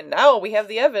gone by and now we have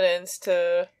the evidence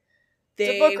to...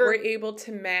 They were able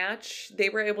to match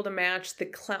the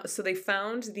clown. So they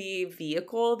found the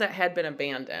vehicle that had been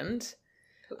abandoned.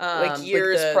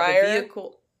 Years prior? The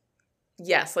vehicle,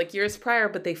 yes, years prior.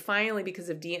 But they finally, because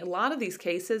of a lot of these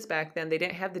cases back then, they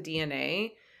didn't have the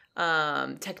DNA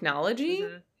technology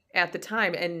at the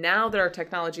time. And now that our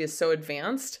technology is so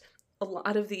advanced, a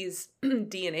lot of these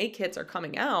DNA kits are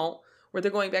coming out where they're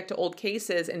going back to old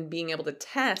cases and being able to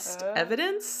test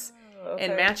evidence. Okay.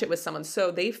 And match it with someone. So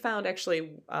they found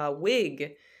actually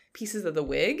pieces of the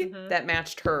wig that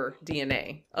matched her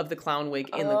DNA of the clown wig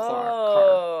in the car.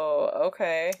 Oh,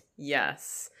 okay.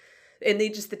 Yes. And the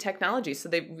technology.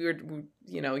 So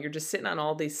you're just sitting on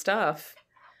all these stuff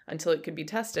until it could be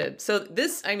tested. So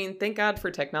thank God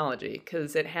for technology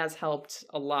because it has helped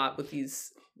a lot with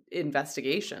these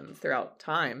investigations throughout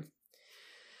time.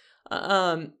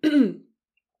 But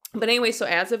anyway, so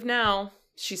as of now,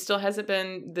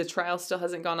 the trial still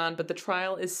hasn't gone on, but the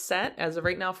trial is set as of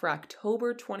right now for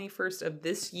October 21st of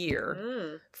this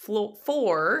year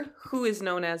for who is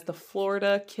known as the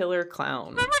Florida Killer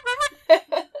Clown.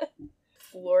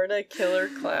 Florida Killer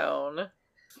Clown.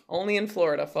 Only in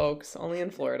Florida, folks. Only in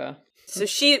Florida. So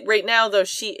she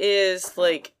is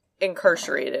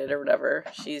incarcerated or whatever.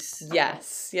 She's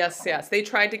yes. They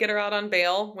tried to get her out on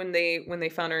bail when they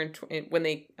found her when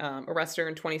they arrested her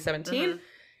in 2017.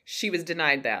 She was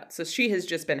denied that. So she has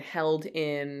just been held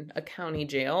in a county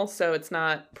jail. So it's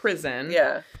not prison.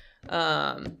 Yeah.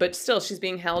 But still, she's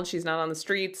being held. She's not on the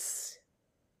streets.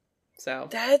 So.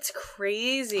 That's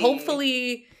crazy.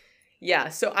 Hopefully. Yeah.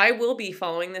 So I will be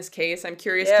following this case. I'm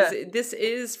curious because this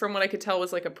is, from what I could tell,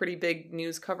 was a pretty big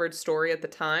news covered story at the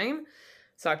time.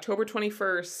 So October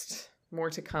 21st,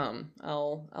 more to come.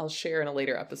 I'll share in a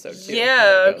later episode too.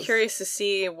 Yeah. I'm curious to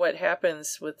see what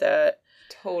happens with that.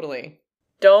 Totally.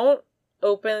 Don't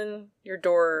open your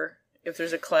door if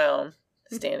there's a clown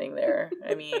standing there.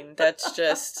 I mean, that's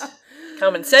just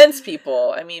common sense,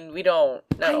 people. I mean, we don't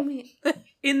know. I mean,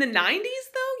 in the 90s,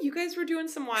 though, you guys were doing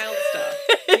some wild stuff.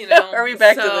 Are we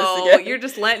back to this again? You're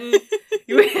just letting...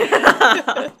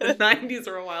 The 90s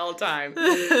were a wild time.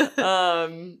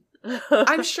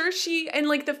 I'm sure and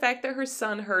the fact that her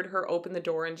son heard her open the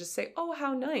door and just say, oh,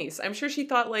 how nice. I'm sure she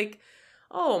thought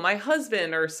oh, my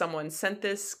husband or someone sent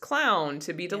this clown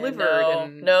to be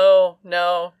delivered. No.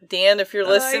 Dan, if you're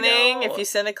listening, if you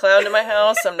send a clown to my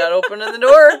house, I'm not opening the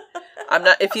door. I'm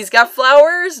not, if he's got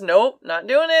flowers, nope, not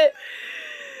doing it.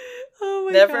 Oh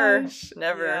my gosh.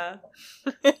 Never. Yeah.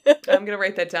 I'm going to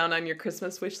write that down on your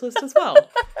Christmas wish list as well.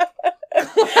 I'm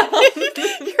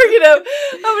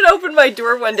gonna open my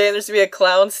door one day and there's gonna be a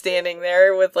clown standing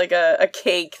there with a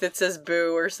cake that says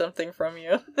boo or something from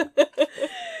you.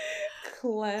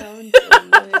 Clown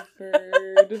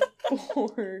delivered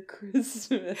for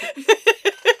Christmas.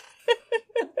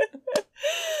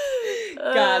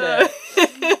 Got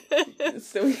it.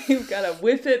 So you've got a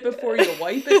whip it before you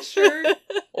wipe it shirt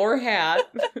or hat.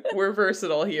 We're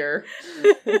versatile here.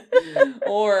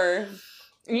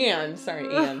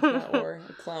 Not or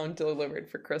a clown delivered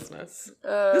for Christmas.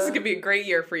 This is gonna be a great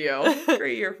year for you.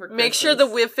 Great year for Christmas. Make sure the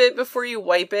whip it before you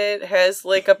wipe it has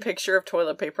a picture of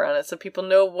toilet paper on it so people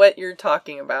know what you're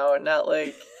talking about. Not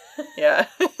yeah.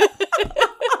 That's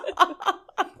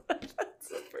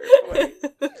a fair point.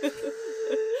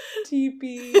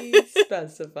 TP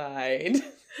specified.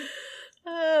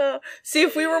 See,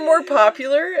 if we were more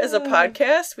popular as a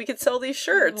podcast, we could sell these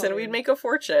shirts and we'd make a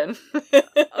fortune.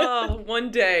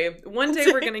 One day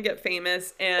we're going to get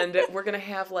famous and we're going to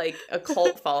have a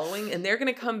cult following and they're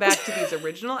going to come back to these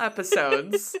original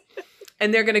episodes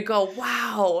and they're going to go,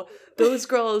 wow, those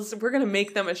girls, we're going to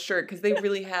make them a shirt because they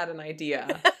really had an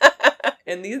idea.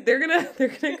 And they're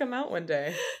gonna come out one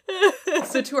day.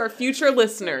 So to our future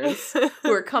listeners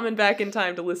who are coming back in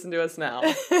time to listen to us now,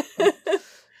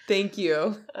 Thank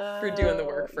you for doing the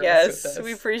work for us with this. Yes,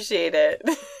 we appreciate it.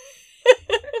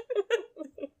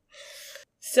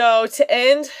 So to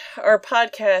end our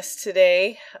podcast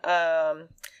today, I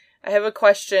have a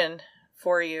question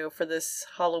for you for this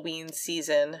Halloween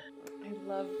season. I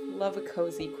love a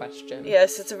cozy question.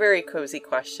 Yes, it's a very cozy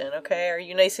question, okay? Are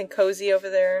you nice and cozy over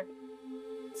there?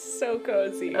 So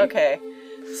cozy. Okay.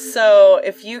 So,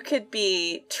 if you could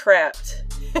be trapped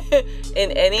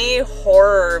in any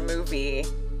horror movie...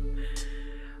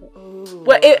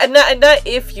 Well, not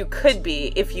if you could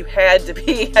be, if you had to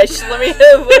be. Let me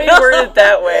word it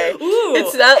that way. Ooh,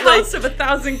 it's not House of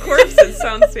 1,000 Corpses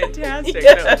sounds fantastic.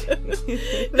 Yeah.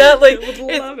 Not like I would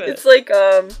love it. It's like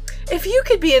if you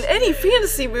could be in any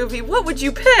fantasy movie, what would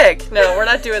you pick? No, we're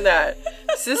not doing that.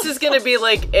 So this is gonna be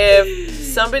like if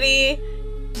somebody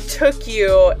took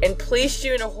you and placed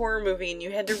you in a horror movie and you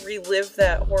had to relive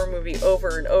that horror movie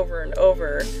over and over and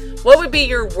over. What would be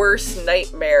your worst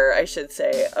nightmare, I should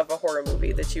say, of a horror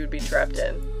movie that you would be trapped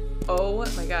in? Oh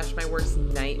my gosh, my worst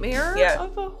nightmare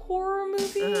of a horror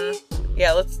movie? Mm-hmm.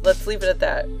 Yeah, let's leave it at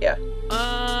that. Yeah.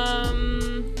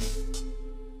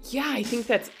 Yeah, I think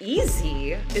that's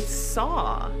easy. It's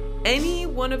Saw. Any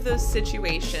one of those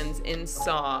situations in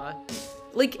Saw,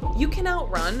 like, you can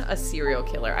outrun a serial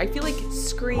killer. I feel like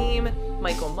Scream,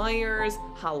 Michael Myers,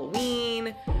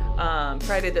 Halloween,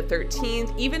 Friday the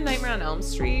 13th, even Nightmare on Elm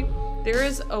Street, there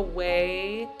is a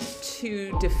way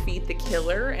to defeat the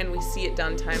killer, and we see it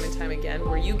done time and time again,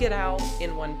 where you get out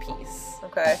in one piece.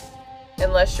 Okay.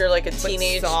 Unless you're like a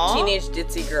teenage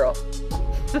ditzy girl.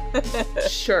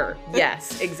 Sure.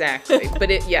 Yes, exactly.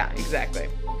 Exactly.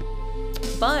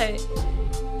 But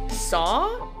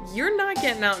Saw, you're not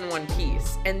getting out in one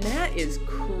piece, and that is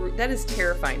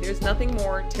terrifying. There's nothing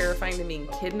more terrifying than being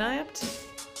kidnapped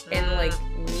and like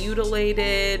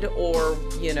mutilated, or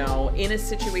in a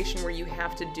situation where you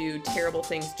have to do terrible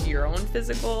things to your own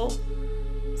physical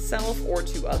self or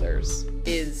to others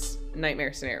is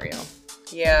nightmare scenario.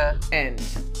 Yeah. And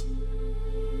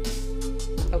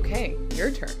okay,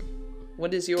 your turn.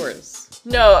 What is yours?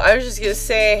 No, I was just gonna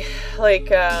say,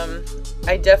 like,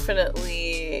 I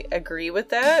definitely agree with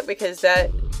that, because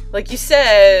that, like you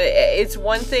said, it's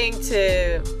one thing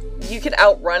you can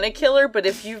outrun a killer, but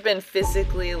if you've been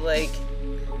physically, like,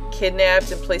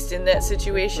 kidnapped and placed in that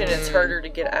situation, it's harder to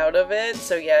get out of it.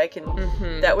 So yeah,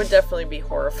 that would definitely be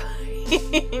horrifying.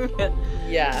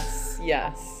 Yes.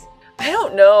 I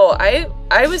don't know.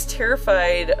 I was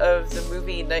terrified of the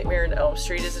movie Nightmare on Elm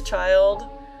Street as a child,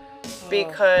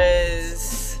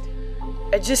 because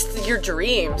just your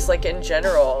dreams, like, in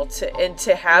general,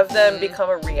 to have them become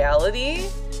a reality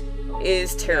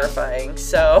is terrifying.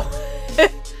 So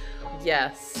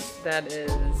yes, that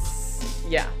is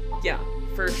yeah,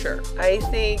 for sure. I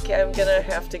think I'm gonna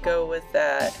have to go with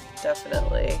that,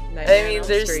 definitely. Nightmare I mean,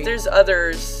 there's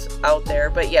others out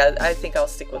there, but yeah, I think I'll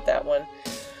stick with that one.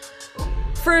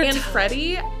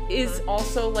 Freddy is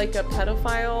also like a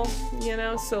pedophile,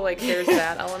 so like there's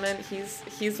that element.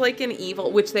 He's like an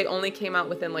evil, which they only came out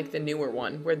within like the newer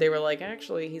one, where they were like,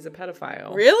 actually, he's a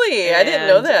pedophile. Really? And I didn't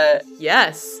know that.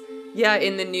 Yes. Yeah,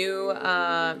 in the new,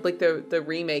 like the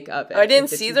remake of it. I didn't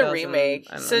see the remake.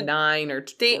 I don't know, 9 or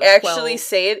 12. They actually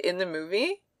say it in the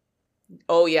movie?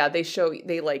 Oh yeah, they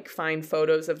like find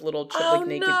photos of little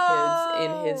naked kids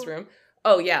in his room.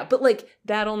 Oh, yeah, but, like,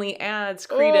 that only adds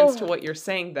credence to what you're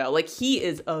saying, though. Like, he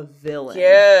is a villain.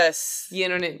 Yes. You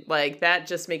know what I mean? Like, that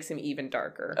just makes him even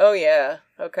darker. Oh, yeah.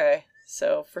 Okay.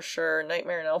 So, for sure,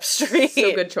 Nightmare on Elm Street.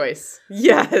 So good choice.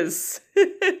 Yes.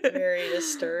 Very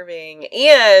disturbing.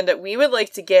 And we would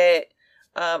like to get,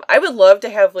 I would love to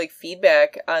have, like,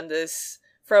 feedback on this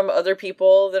from other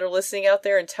people that are listening out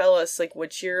there, and tell us, like,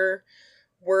 what your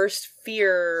worst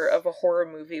fear of a horror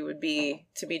movie would be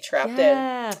to be trapped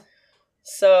in.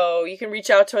 So you can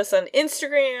reach out to us on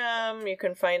Instagram. You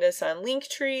can find us on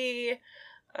Linktree.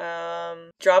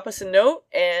 Drop us a note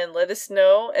and let us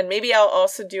know. And maybe I'll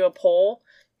also do a poll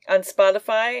on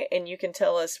Spotify, and you can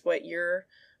tell us what your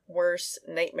worst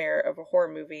nightmare of a horror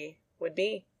movie would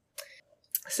be.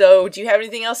 So, do you have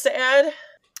anything else to add?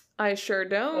 I sure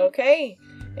don't. Okay.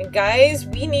 And guys,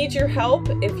 we need your help.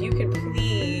 If you could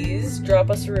please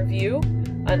drop us a review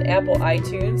on Apple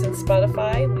iTunes and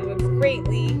Spotify, we would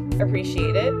greatly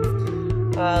appreciate it.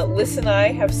 Liz and I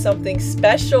have something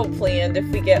special planned if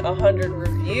we get 100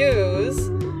 reviews,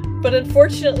 but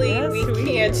unfortunately we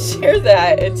can't share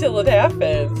that until it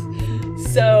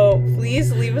happens. So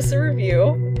please leave us a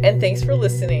review, and thanks for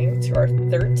listening to our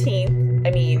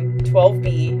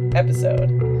 12B episode.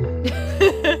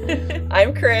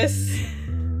 I'm Chris.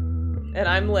 And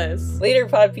I'm Liz. Later,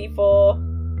 pod people.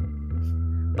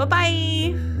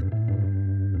 Bye-bye.